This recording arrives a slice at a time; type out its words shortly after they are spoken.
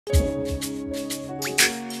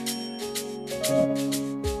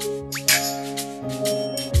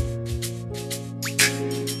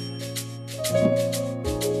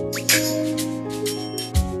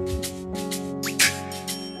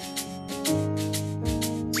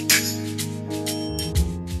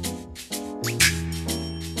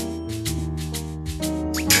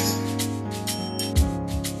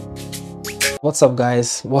What's up,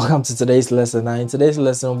 guys? Welcome to today's lesson. Now in today's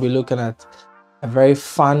lesson we'll be looking at a very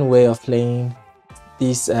fun way of playing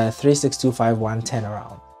these 3-6-2-5-1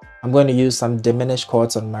 turnaround. I'm going to use some diminished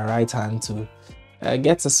chords on my right hand to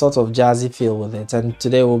get a sort of jazzy feel with it, and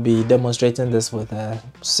today we'll be demonstrating this with a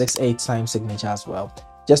 6/8 time signature as well,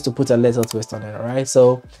 just to put a little twist on it. All right,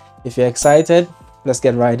 so if you're excited, let's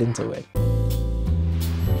get right into it.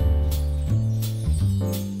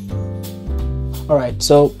 All right,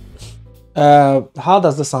 so how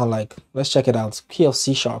does this sound like? Let's check it out. Key of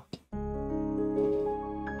C sharp.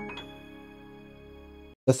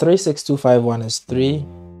 The 3-6-2-5-1 is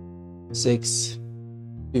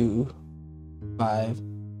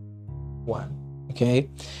 3-6-2-5-1. Okay,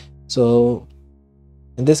 so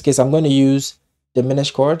in this case I'm going to use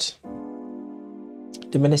diminished chord,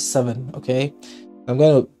 diminished 7. Okay, I'm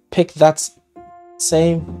going to pick that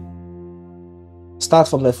same, start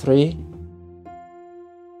from the 3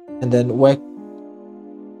 and then work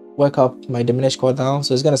up my diminished chord down.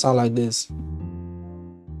 So it's going to sound like this.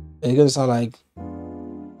 It's going to sound like,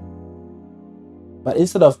 but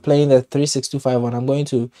instead of playing the 3-6-2-5-1, I'm going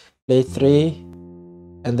to play 3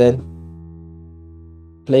 and then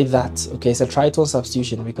play that. Okay, it's a tritone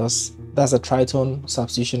substitution because that's a tritone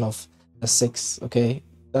substitution of a 6. Okay,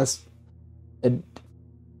 that's a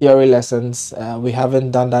theory lessons. We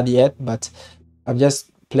haven't done that yet, but I'm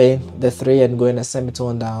just playing the 3 and going a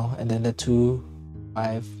semitone down, and then the 2,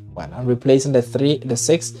 5, 1. I'm replacing the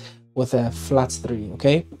 6 with a flat 3.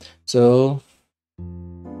 Okay, so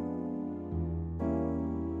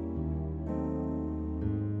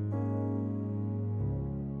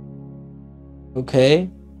okay,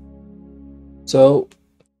 so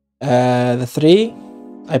the 3,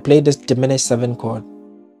 I played this diminished 7 chord,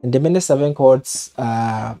 and diminished 7 chords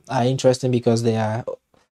are interesting because they are,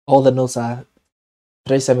 all the notes are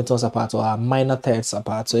 3 semitones apart, or are minor thirds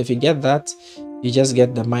apart. So if you get that, you just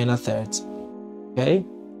get the minor thirds. Okay,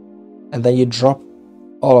 and then you drop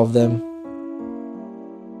all of them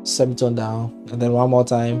semitone down, and then one more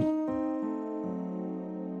time,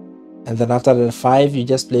 and then after the 5 you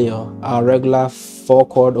just play our regular 4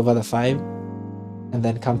 chord over the 5 and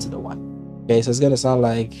then come to the 1. Okay, so it's going to sound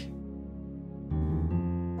like,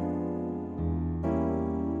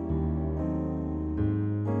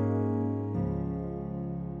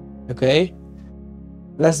 okay,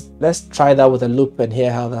 let's try that with a loop and hear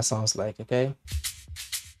how that sounds like. Okay,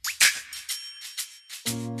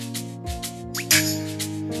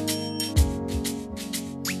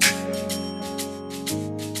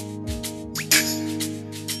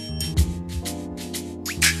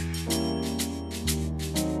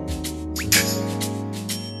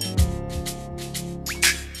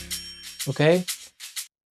 okay,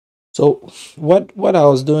 so what I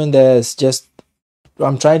was doing there is just,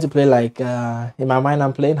 I'm trying to play like, in my mind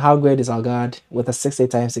I'm playing How Great Is Our God with a 6/8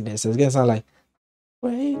 time signature. So it's gonna sound like,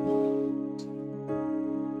 great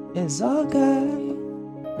is our God.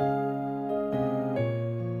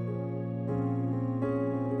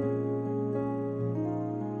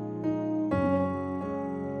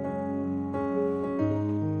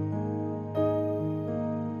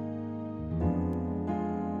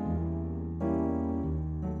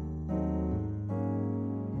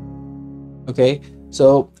 Okay,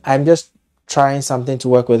 so I'm just trying something to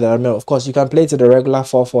work with it. I mean, of course you can play to the regular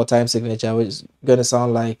 4/4 time signature, which is gonna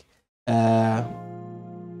sound like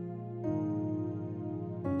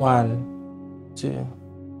 1, 2,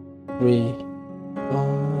 3, 4,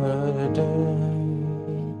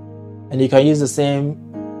 and you can use the same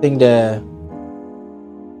thing there.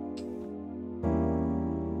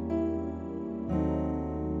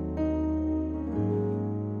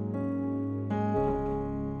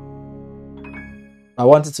 I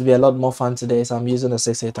want it to be a lot more fun today, so I'm using a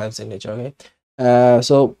 6/8 time signature. Okay,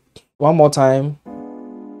 so one more time,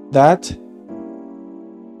 that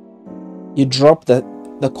you drop the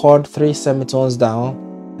chord 3 semitones down,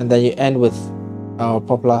 and then you end with our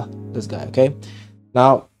popular, this guy. Okay,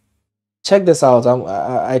 now check this out.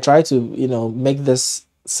 I try to, you know, make this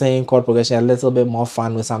same chord progression a little bit more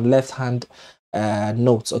fun with some left hand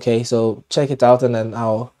notes. Okay, so check it out, and then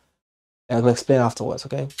I'll explain afterwards.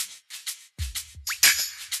 Okay.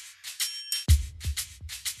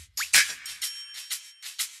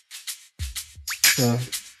 So,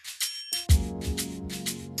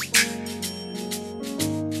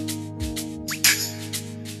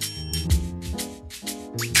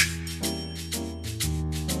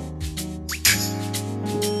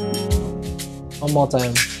 one more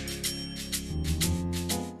time.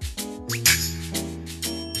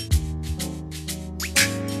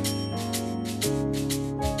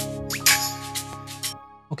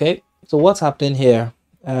 Okay, so what's happening here?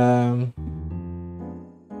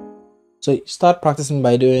 So start practicing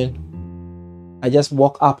by doing, I just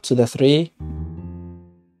walk up to the 3,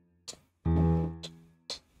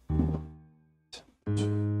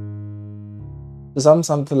 so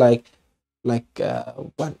something like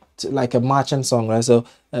what, like a marching song, right? So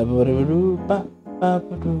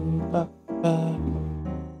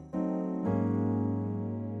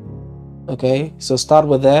okay, so start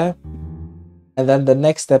with there, and then the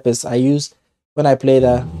next step is I use, when I play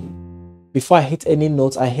the, before I hit any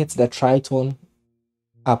notes, I hit the tritone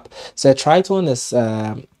up. So a tritone is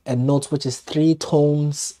a note which is 3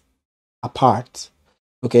 tones apart.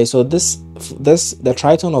 Okay, so the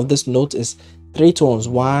tritone of this note is 3 tones,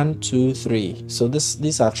 1, 2, 3. So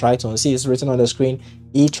these are tritones. See, it's written on the screen,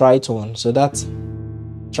 E tritone. So that's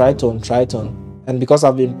tritone. And because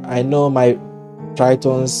I know my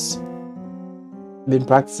tritones, been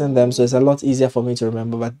practicing them, so it's a lot easier for me to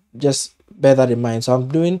remember, but just bear that in mind. So I'm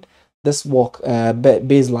doing this walk,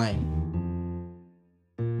 bass line.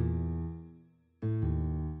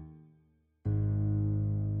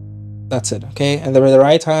 That's it. Okay, and then with the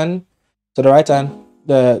right hand, so the right hand,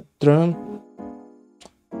 the drum,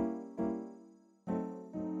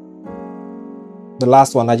 the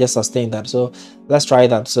last one I just sustained that. So let's try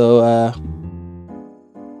that. So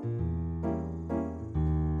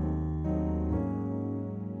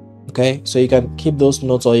okay, so you can keep those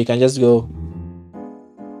notes, or you can just go.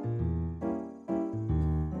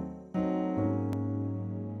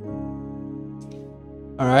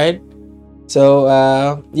 All right, so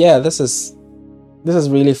yeah, this is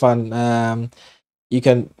really fun. You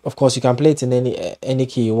can, of course, you can play it in any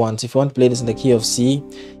key you want. If you want to play this in the key of C,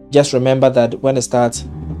 just remember that when it starts,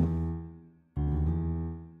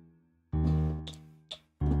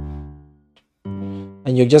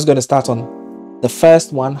 and you're just going to start on the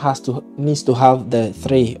first one, needs to have the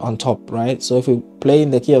 3 on top, right? So if you play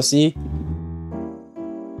in the key of C,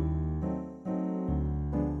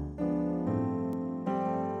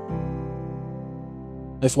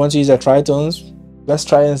 if you want to use the tritones, let's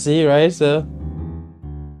try and see, right? So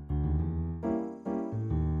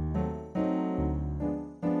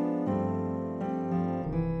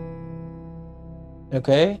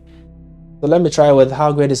okay, so let me try with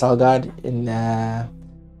How Great Is Our God in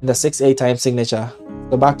the 6/8 time signature.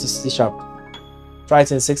 Go back to C sharp, try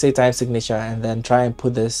it in 6/8 time signature, and then try and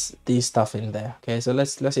put these stuff in there. Okay, so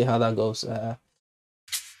let's see how that goes.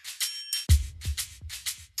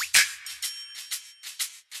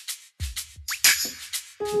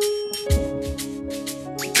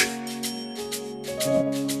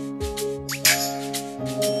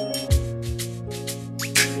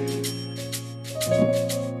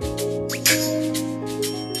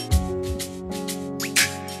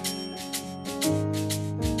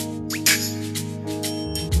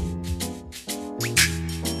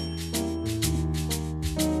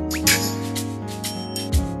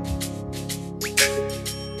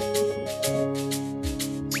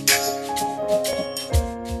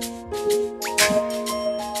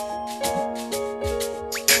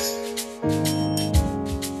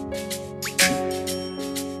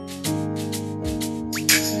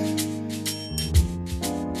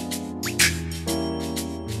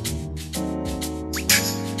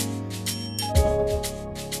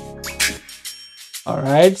 All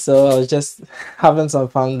right, so I was just having some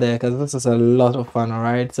fun there because this is a lot of fun. All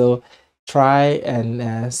right, so try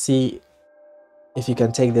and see if you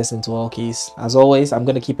can take this into all keys. As always, I'm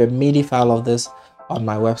going to keep a MIDI file of this on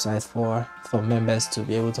my website for members to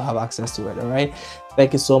be able to have access to it. All right,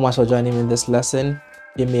 thank you so much for joining me in this lesson.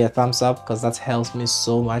 Give me a thumbs up because that helps me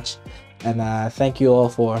so much, and thank you all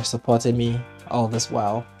for supporting me all this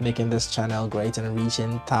while, making this channel great and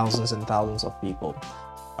reaching thousands and thousands of people.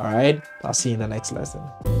 All right, I'll see you in the next lesson.